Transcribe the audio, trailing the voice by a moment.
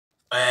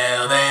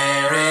Well,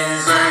 there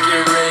is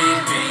Mercury,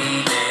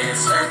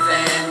 Venus, Earth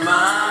and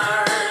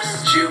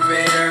Mars,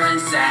 Jupiter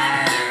and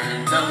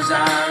Saturn, those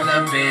are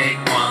the big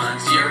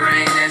ones.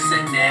 Uranus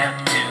and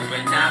Neptune,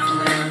 but not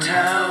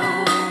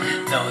Pluto,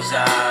 those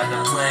are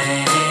the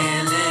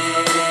planets.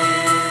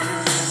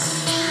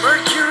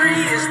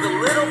 Mercury is the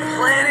little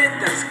planet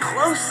that's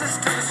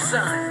closest to the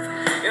sun.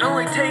 It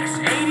only takes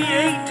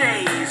 88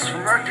 days for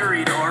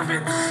Mercury to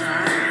orbit the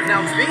sun.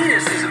 Now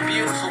Venus is a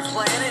beautiful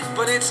planet,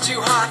 but it's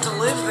too hot to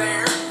live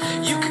there.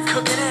 You could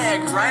cook an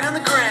egg right on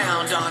the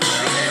ground on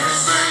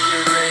Venus.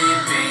 Mercury,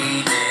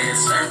 Venus,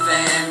 Earth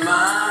and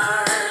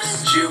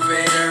Mars,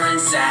 Jupiter and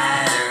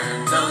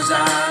Saturn, those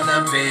are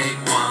the big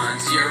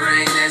ones.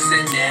 Uranus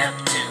and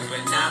Neptune,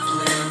 but not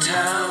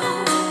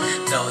Pluto,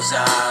 those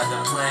are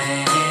the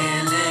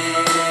planets.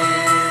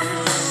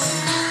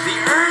 The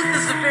Earth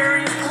is a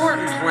very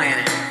important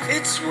planet.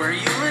 It's where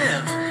you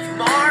live.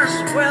 Mars,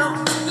 well,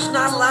 there's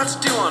not a lot to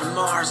do on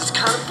Mars. It's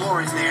kind of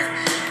boring there.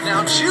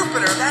 Now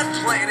Jupiter, that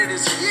planet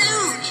is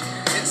huge.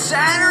 And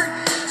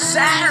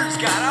Saturn's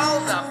got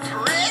all the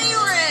pretty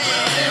rings.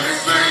 Well, there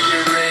is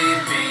Mercury,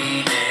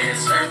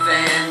 Venus, Earth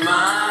and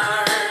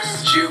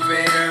Mars,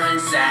 Jupiter and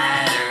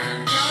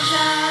Saturn, those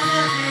are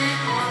the big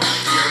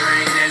ones.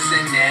 Uranus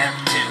and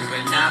Neptune,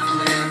 but not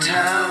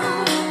Pluto,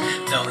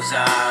 those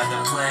are the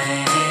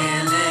planets.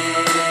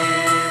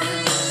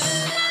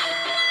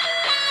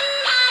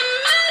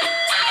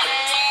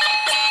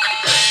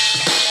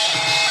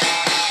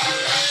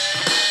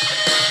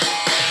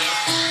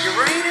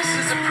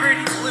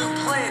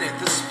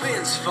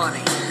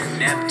 Funny.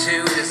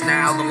 Neptune is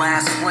now the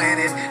last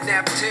planet.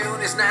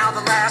 Neptune is now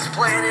the last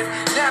planet.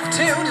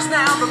 Neptune is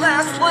now the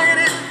last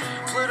planet.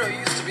 Pluto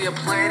used to be a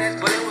planet,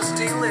 but it was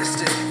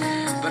delisted.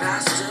 But I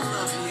still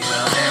love you.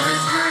 Well, there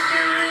is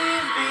Mercury,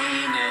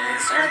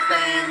 Venus, Earth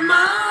and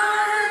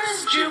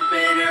Mars,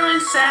 Jupiter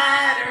and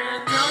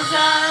Saturn. Those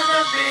are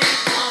the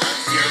big